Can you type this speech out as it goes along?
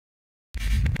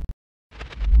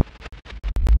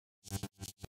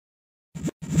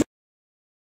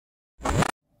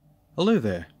Hello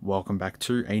there, welcome back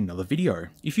to another video.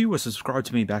 If you were subscribed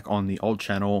to me back on the old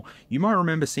channel, you might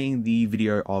remember seeing the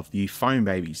video of the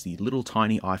Phonebabies, the little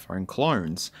tiny iPhone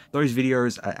clones. Those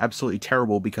videos are absolutely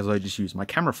terrible because I just use my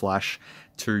camera flash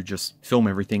to just film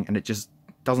everything and it just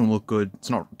doesn't look good.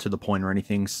 It's not to the point or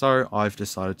anything, so I've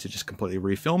decided to just completely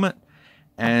refilm it.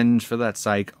 And for that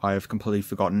sake, I've completely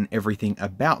forgotten everything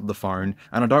about the phone,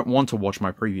 and I don't want to watch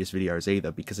my previous videos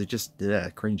either because it's just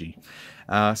cringy.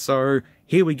 So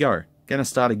here we go, gonna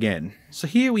start again. So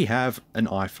here we have an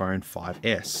iPhone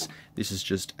 5S. This is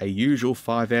just a usual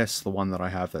 5S, the one that I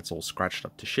have that's all scratched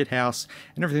up to shithouse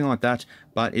and everything like that,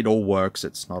 but it all works.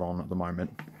 It's not on at the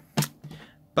moment.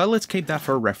 But let's keep that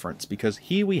for a reference because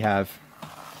here we have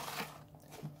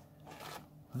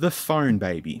the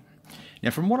Phonebaby. Now,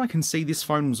 from what I can see, this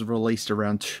phone was released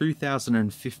around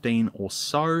 2015 or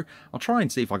so. I'll try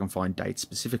and see if I can find dates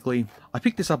specifically. I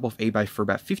picked this up off eBay for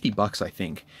about 50 bucks, I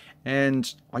think.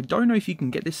 And I don't know if you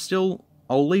can get this still.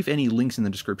 I'll leave any links in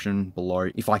the description below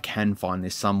if I can find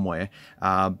this somewhere.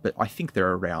 But I think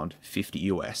they're around 50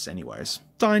 US anyways.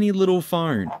 Tiny little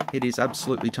phone. It is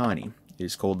absolutely tiny. It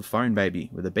is called the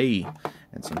Phonebaby with a B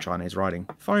and some Chinese writing.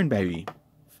 Phonebaby.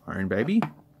 Phonebaby.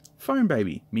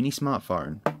 Phonebaby. Mini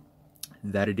smartphone.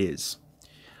 That it is.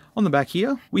 On the back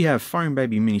here, we have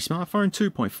Phonebaby mini smartphone,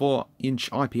 2.4 inch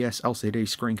IPS LCD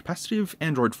screen capacitive,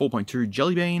 Android 4.2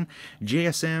 Jelly Bean,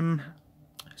 GSM,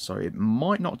 so it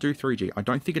might not do 3G. I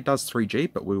don't think it does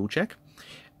 3G, but we will check.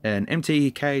 An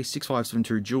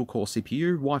MTK6572 dual core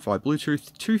CPU, Wi-Fi,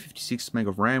 Bluetooth, 256 meg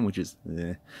of RAM, which is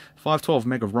 512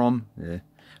 meg of ROM.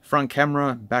 Front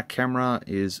camera, back camera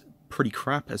is pretty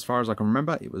crap as far as I can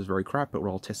remember. It was very crap, but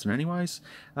we'll test it anyways.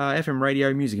 FM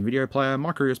radio, music and video player,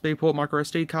 micro USB port, micro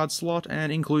SD card slot, and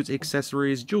includes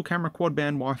accessories, dual camera, quad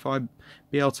band, Wi-Fi,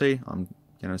 BLT. I'm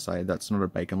gonna say that's not a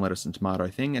bacon, lettuce and tomato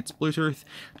thing. It's Bluetooth,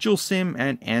 dual SIM,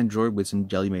 and Android with some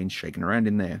jelly beans shaking around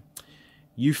in there.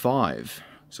 U5.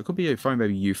 So it could be a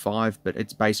Phonebaby U5, but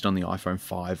it's based on the iPhone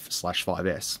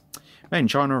 5/5S. Made in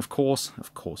China, of course.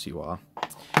 Of course you are.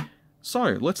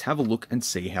 So, let's have a look and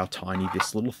see how tiny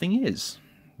this little thing is.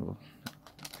 Well,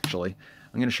 actually,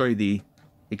 I'm going to show you the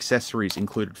accessories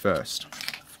included first.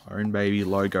 Phonebaby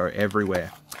logo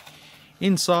everywhere.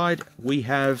 Inside, we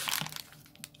have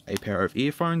a pair of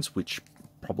earphones, which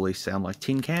probably sound like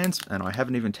tin cans, and I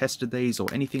haven't even tested these or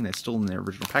anything. They're still in their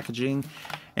original packaging.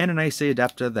 And an AC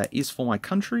adapter that is for my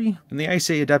country. And the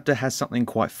AC adapter has something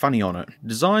quite funny on it.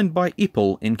 Designed by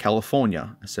iPHONE in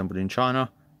California, assembled in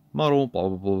China. Model, blah,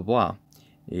 blah, blah, blah.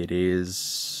 It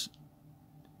is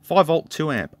 5 volt, 2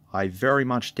 amp. I very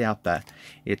much doubt that.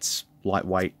 It's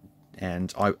lightweight,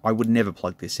 and I would never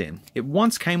plug this in. It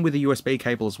once came with a USB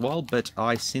cable as well, but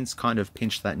I since kind of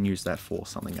pinched that and used that for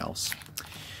something else.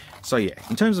 So yeah,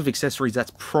 in terms of accessories,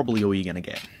 that's probably all you're going to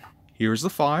get. Here is the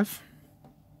 5.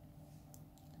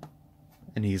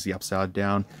 And here's the upside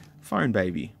down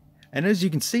Phonebaby. And as you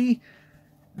can see,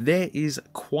 there is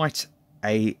quite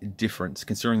a difference,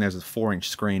 considering there's a 4-inch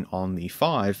screen on the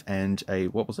 5 and a,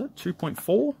 what was it,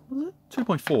 2.4? Was it?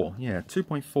 2.4, yeah,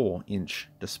 2.4 inch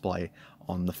display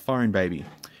on the Phonebaby.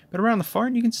 But around the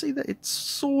phone, you can see that it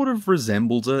sort of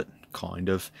resembles it, kind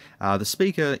of. The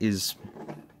speaker is,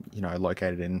 you know,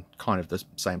 located in kind of the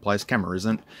same place. Camera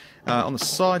isn't. On the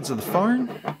sides of the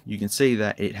phone, you can see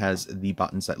that it has the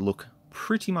buttons that look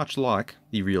pretty much like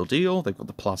the real deal. They've got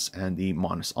the plus and the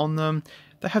minus on them.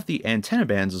 They have the antenna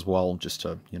bands as well, just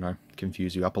to, you know,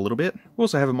 confuse you up a little bit. We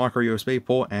also have a micro USB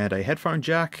port and a headphone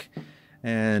jack,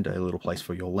 and a little place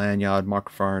for your lanyard,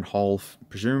 microphone hole,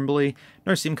 presumably.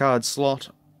 No SIM card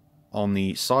slot on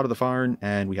the side of the phone,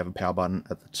 and we have a power button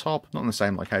at the top. Not in the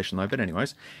same location though, but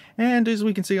anyways. And as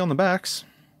we can see on the backs,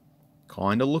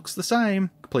 kind of looks the same,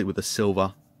 complete with a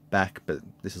silver back, but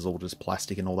this is all just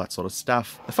plastic and all that sort of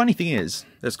stuff. The funny thing is,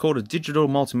 it's called a Digital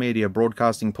Multimedia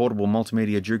Broadcasting Portable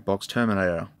Multimedia Jukebox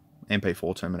Terminator.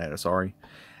 MP4 Terminator, sorry.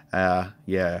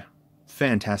 Yeah,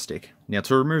 fantastic. Now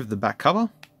to remove the back cover,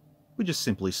 we just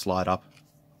simply slide up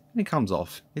and it comes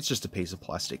off. It's just a piece of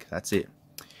plastic, that's it.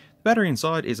 The battery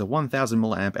inside is a 1000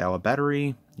 mAh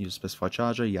battery. Use a specified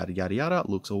charger, yada yada yada.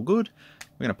 Looks all good.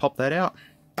 We're going to pop that out.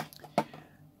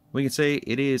 We can see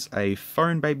it is a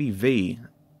Phonebaby V.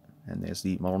 And there's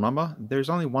the model number. There's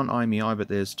only one IMEI, but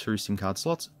there's 2 SIM card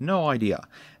slots. No idea.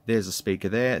 There's a speaker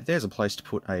there. There's a place to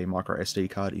put a micro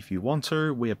SD card if you want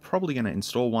to. We are probably going to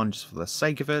install one just for the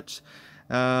sake of it.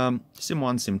 SIM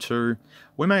 1, SIM 2.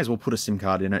 We may as well put a SIM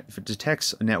card in it. If it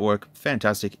detects a network,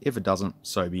 fantastic. If it doesn't,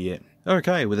 so be it.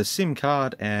 Okay, with a SIM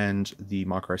card and the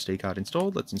micro SD card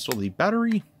installed, let's install the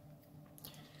battery.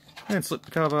 And slip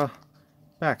the cover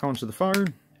back onto the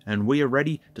phone. And we are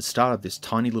ready to start up this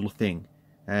tiny little thing.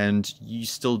 and you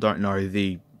still don't know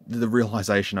the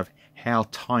realization of how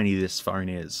tiny this phone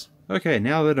is. Okay,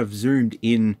 now that I've zoomed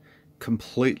in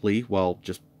completely, well,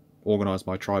 just organized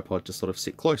my tripod to sort of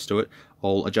sit close to it,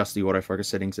 I'll adjust the autofocus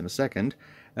settings in a second.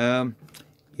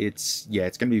 It's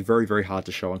going to be very, very hard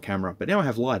to show on camera, but now I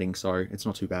have lighting, so it's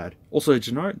not too bad. Also,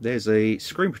 to note, there's a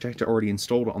screen protector already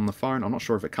installed on the phone. I'm not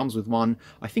sure if it comes with one.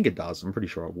 I think it does. I'm pretty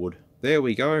sure it would. There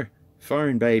we go.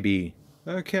 Phonebaby.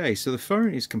 Okay, so the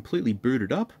phone is completely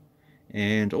booted up,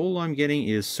 and all I'm getting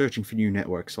is searching for new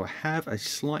networks. So I have a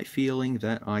slight feeling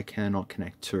that I cannot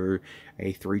connect to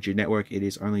a 3G network. It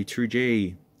is only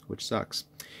 2G, which sucks.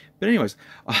 But anyways,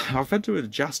 I've had to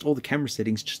adjust all the camera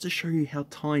settings just to show you how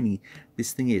tiny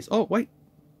this thing is. Oh, wait.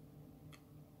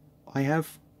 I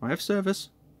have service.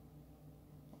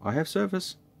 I have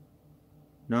service.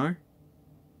 No?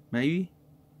 Maybe?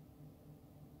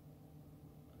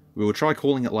 We will try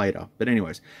calling it later. But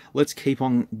anyways, let's keep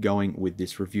on going with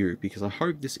this review, because I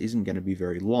hope this isn't going to be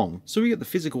very long. So we get the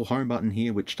physical home button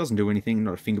here, which doesn't do anything,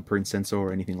 not a fingerprint sensor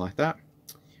or anything like that.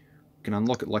 We can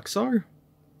unlock it like so.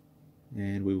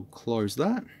 And we will close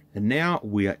that. And now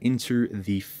we are into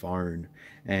the phone.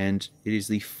 And it is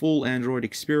the full Android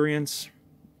experience.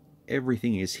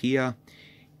 Everything is here.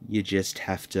 You just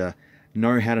have to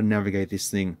know how to navigate this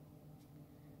thing,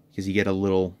 because you get a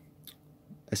little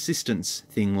assistance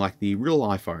thing like the real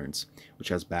iPhones, which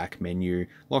has back, menu,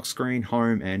 lock screen,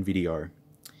 home, and video.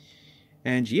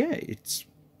 And yeah, it's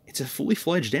a fully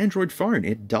fledged Android phone.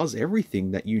 It does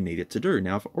everything that you need it to do.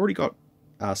 Now, I've already got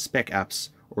spec apps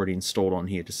already installed on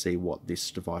here to see what this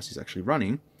device is actually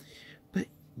running, but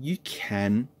you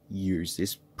can use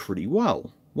this pretty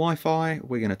well. Wi-Fi,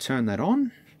 we're going to turn that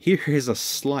on. Here is a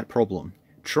slight problem.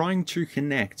 Trying to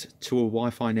connect to a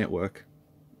Wi-Fi network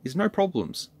is no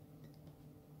problems,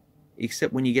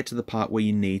 except when you get to the part where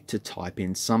you need to type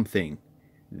in something.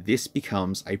 This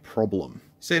becomes a problem.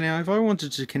 So now, if I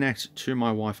wanted to connect to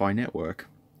my Wi-Fi network,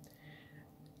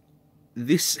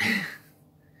 this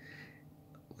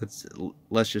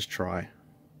let's just try.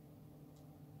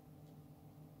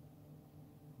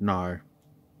 No.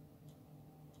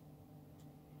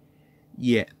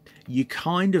 Yeah, you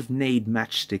kind of need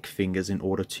matchstick fingers in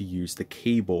order to use the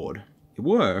keyboard. It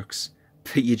works,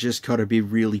 but you just gotta be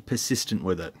really persistent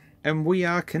with it. And we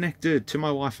are connected to my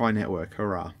Wi-Fi network,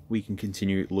 hurrah. We can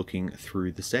continue looking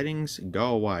through the settings. Go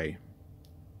away.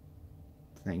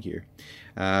 Thank you.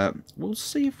 We'll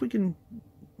see if we can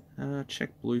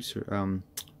check Bluetooth,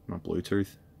 not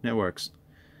Bluetooth, networks.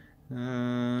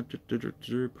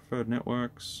 Preferred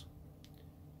networks.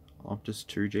 Optus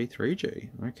 2G, 3G.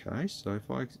 Okay, so if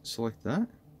I select that.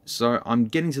 So I'm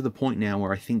getting to the point now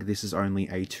where I think this is only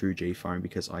a 2G phone,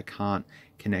 because I can't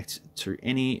connect to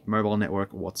any mobile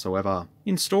network whatsoever.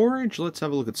 In storage, let's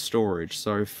have a look at storage.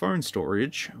 So phone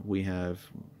storage, we have,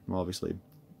 well, obviously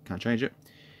can't change it.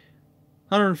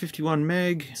 151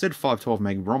 meg, it said 512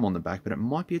 meg ROM on the back, but it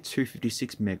might be a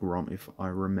 256 meg ROM if I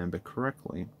remember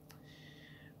correctly.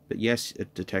 But yes,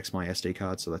 it detects my SD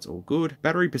card, so that's all good.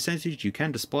 Battery percentage you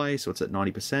can display, so it's at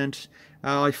 90%.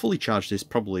 I fully charged this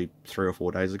probably 3 or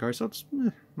 4 days ago, so it's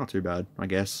not too bad, I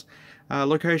guess.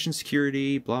 Location,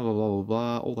 security, blah, blah, blah, blah,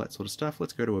 blah, all that sort of stuff.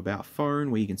 Let's go to About Phone,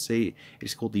 where you can see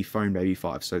it's called the Phonebaby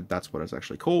 5, so that's what it's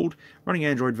actually called. Running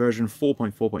Android version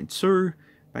 4.4.2,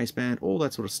 baseband, all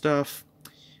that sort of stuff.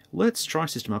 Let's try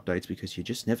system updates, because you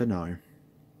just never know.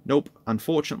 Nope,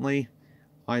 unfortunately,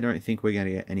 I don't think we're going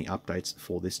to get any updates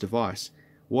for this device.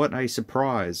 What a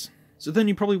surprise. So then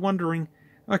you're probably wondering,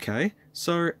 okay,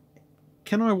 so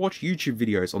can I watch YouTube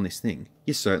videos on this thing?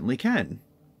 You certainly can.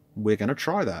 We're going to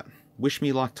try that. Wish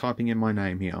me luck typing in my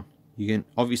name here. You can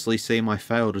obviously see my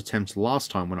failed attempt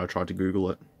last time when I tried to Google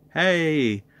it.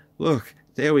 Hey, look,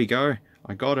 there we go.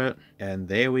 I got it. And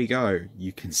there we go.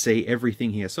 You can see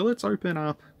everything here. So let's open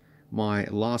up my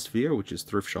last video, which is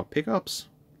thrift shop pickups.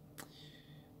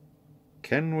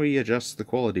 Can we adjust the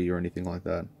quality or anything like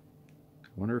that? I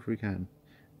wonder if we can.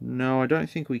 No, I don't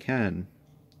think we can.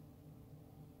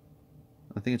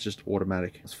 I think it's just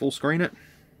automatic. Let's full screen it.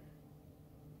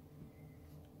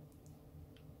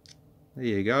 There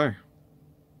you go.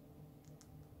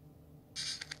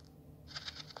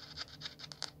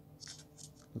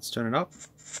 Let's turn it up.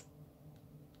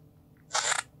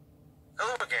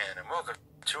 Hello again, and welcome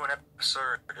to an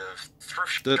episode of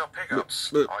Thrift Shop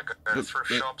Pickups. I go to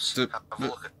thrift shops, have a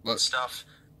look at stuff.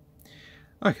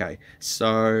 Okay,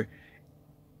 so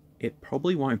it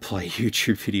probably won't play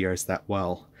YouTube videos that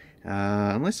well.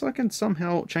 Unless I can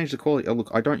somehow change the quality. Oh,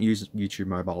 look, I don't use YouTube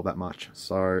Mobile that much,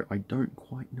 so I don't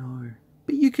quite know.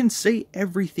 But you can see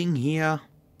everything here.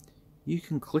 You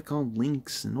can click on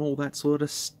links and all that sort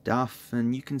of stuff,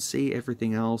 and you can see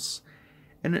everything else.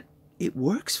 And it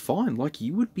works fine. Like,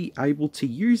 you would be able to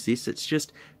use this. It's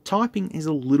just typing is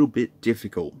a little bit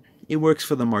difficult. It works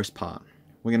for the most part.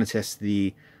 We're going to test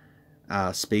the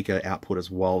speaker output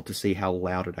as well to see how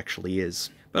loud it actually is.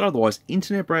 But otherwise,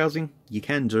 internet browsing, you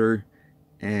can do.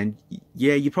 And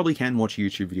yeah, you probably can watch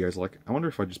YouTube videos. Like, I wonder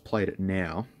if I just played it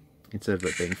now, instead of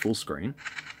it being full screen.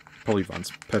 Probably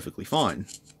runs perfectly fine.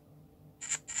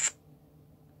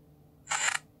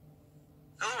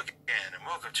 Hello again, and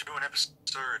welcome to an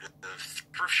episode of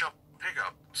Thrift Shop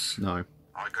Pickups. No.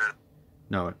 I got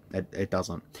No, it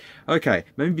doesn't. Okay,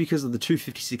 maybe because of the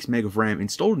 256 meg of RAM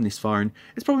installed in this phone,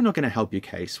 it's probably not going to help your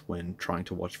case when trying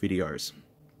to watch videos.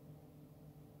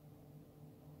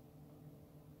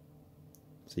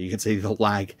 So you can see the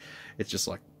lag. It's just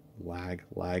like lag.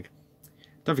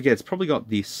 Don't forget, it's probably got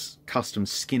this custom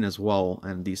skin as well,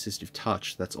 and the assistive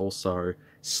touch that's also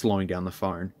slowing down the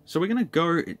phone. So we're going to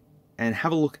go and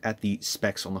have a look at the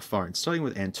specs on the phone, starting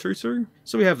with Antutu.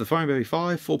 So we have the Phonebaby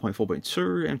 5,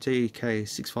 4.4.2,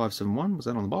 MTK6571, was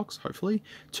that on the box, hopefully.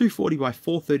 240 by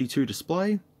 432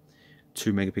 display,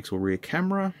 2 megapixel rear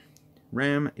camera,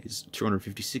 RAM is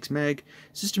 256 meg,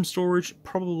 system storage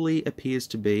probably appears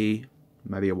to be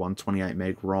maybe a 128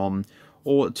 meg ROM,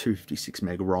 or a 256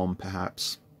 meg ROM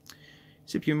perhaps.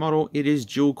 CPU model, it is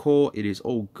dual core, it is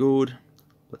all good.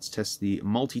 Let's test the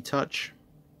multi-touch.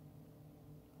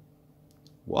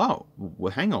 Wow,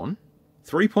 well, hang on.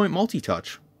 3-point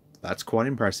multi-touch. That's quite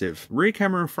impressive. Rear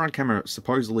camera and front camera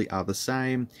supposedly are the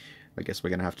same. I guess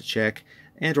we're going to have to check.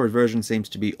 Android version seems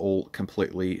to be all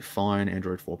completely fine.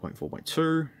 Android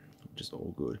 4.4.2, which is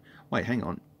all good. Wait, hang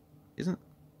on.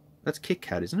 That's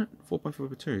KitKat, isn't it?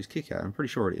 4.4.2 is KitKat. I'm pretty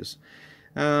sure it is.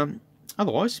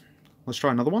 Otherwise, let's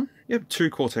try another one. Yep, 2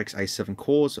 Cortex A7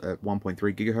 cores at 1.3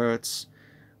 gigahertz,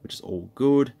 which is all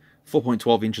good.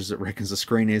 4.12 inches it reckons the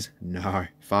screen is. No,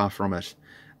 far from it.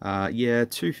 Yeah,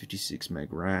 256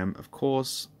 meg RAM, of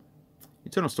course.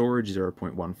 Internal storage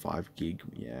 0.15 gig.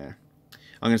 Yeah,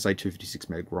 I'm going to say 256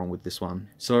 meg ROM with this one.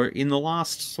 So in the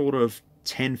last sort of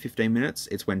 10-15 minutes,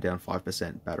 it's went down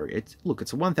 5% battery. Look,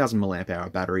 it's a 1000 mAh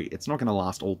battery. It's not going to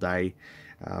last all day.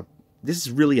 This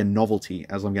is really a novelty,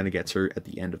 as I'm going to get to at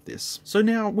the end of this. So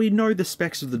now we know the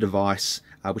specs of the device,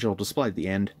 which I'll display at the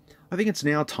end. I think it's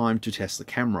now time to test the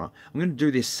camera. I'm going to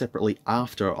do this separately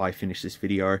after I finish this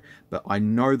video, but I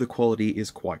know the quality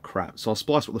is quite crap. So I'll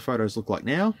splice what the photos look like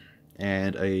now,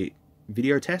 and a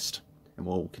video test, and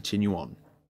we'll continue on.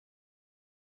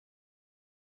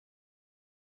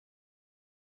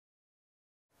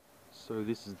 So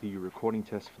this is the recording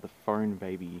test for the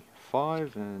Phonebaby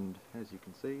 5, and as you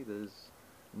can see, there's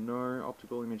no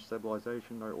optical image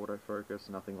stabilization, no autofocus,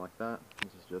 nothing like that.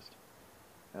 This is just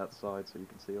outside so you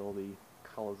can see all the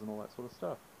colors and all that sort of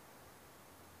stuff.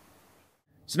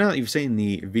 So now that you've seen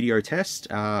the video test,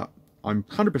 I'm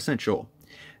 100% sure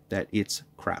that it's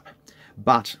crap.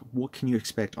 But what can you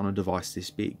expect on a device this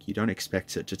big? You don't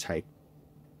expect it to take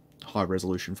high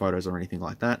resolution photos or anything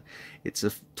like that. It's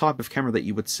a type of camera that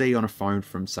you would see on a phone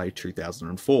from, say,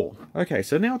 2004. Okay,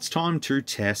 so now it's time to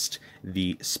test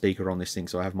the speaker on this thing.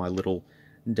 So I have my little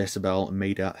decibel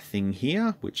meter thing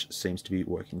here, which seems to be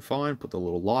working fine. Put the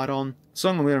little light on. The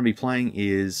song I'm going to be playing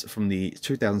is from the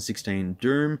 2016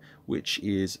 Doom, which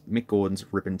is Mick Gordon's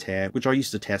Rip and Tear, which I used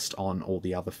to test on all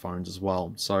the other phones as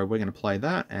well. So we're going to play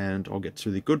that, and I'll get to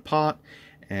the good part,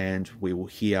 and we will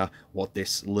hear what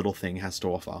this little thing has to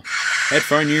offer.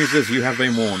 Headphone users, you have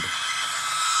been warned.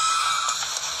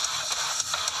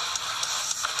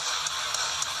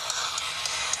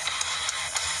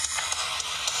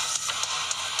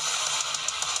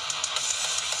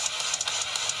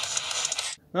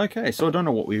 Okay, so I don't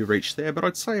know what we reached there, but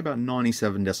I'd say about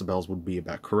 97 decibels would be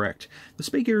about correct. The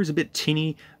speaker is a bit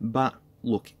tinny, but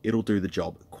look, it'll do the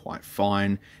job quite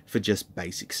fine for just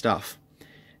basic stuff.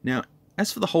 Now,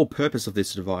 as for the whole purpose of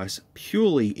this device,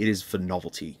 purely it is for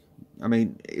novelty. I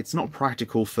mean, it's not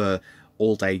practical for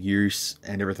all-day use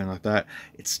and everything like that.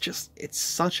 It's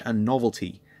such a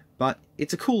novelty, but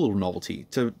it's a cool little novelty.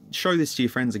 To show this to your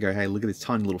friends and go, hey, look at this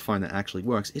tiny little phone that actually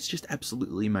works, it's just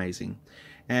absolutely amazing.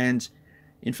 And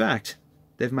in fact,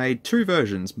 they've made 2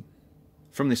 versions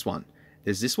from this one.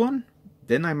 There's this one,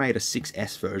 then they made a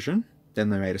 6S version, then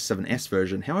they made a 7S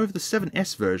version. However, the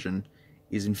 7S version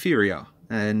is inferior,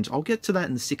 and I'll get to that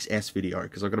in the 6S video,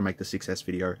 because I've got to make the 6S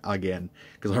video again,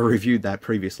 because I reviewed that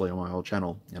previously on my old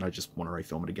channel, and I just want to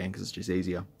refilm it again because it's just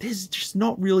easier. There's just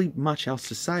not really much else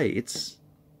to say. It's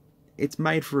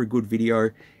made for a good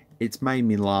video. It's made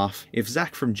me laugh. If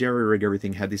Zach from Jerry Rig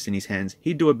Everything had this in his hands,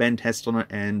 he'd do a bend test on it,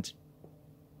 and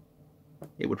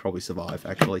it would probably survive,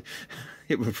 actually.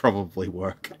 It would probably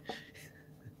work.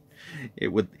 it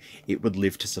would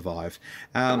live to survive.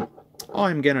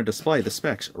 I'm going to display the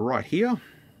specs right here,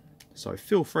 so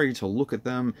feel free to look at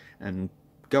them and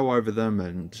go over them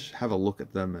and have a look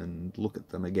at them and look at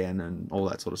them again and all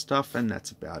that sort of stuff, and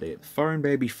that's about it.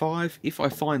 Phonebaby 5, if I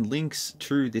find links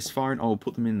to this phone, I'll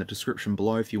put them in the description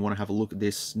below if you want to have a look at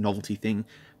this novelty thing,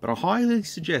 but I highly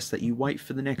suggest that you wait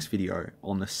for the next video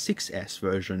on the 6S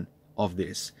version of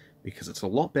this, because it's a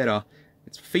lot better,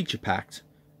 it's feature packed,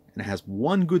 and it has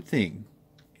one good thing: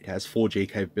 it has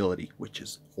 4G capability, which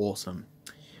is awesome.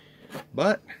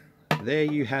 But there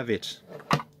you have it.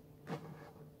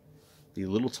 The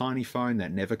little tiny phone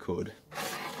that never could.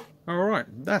 Alright,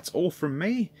 that's all from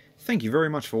me. Thank you very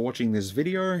much for watching this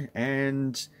video,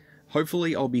 and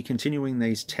hopefully I'll be continuing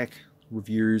these tech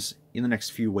reviews in the next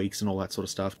few weeks and all that sort of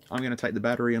stuff. I'm going to take the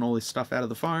battery and all this stuff out of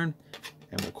the phone,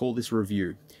 and we'll call this a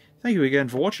review. Thank you again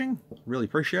for watching, really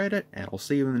appreciate it, and I'll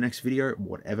see you in the next video,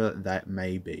 whatever that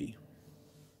may be.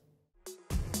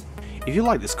 If you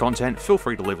like this content, feel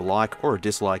free to leave a like or a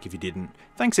dislike if you didn't.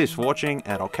 Thanks heaps for watching,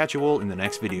 and I'll catch you all in the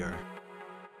next video.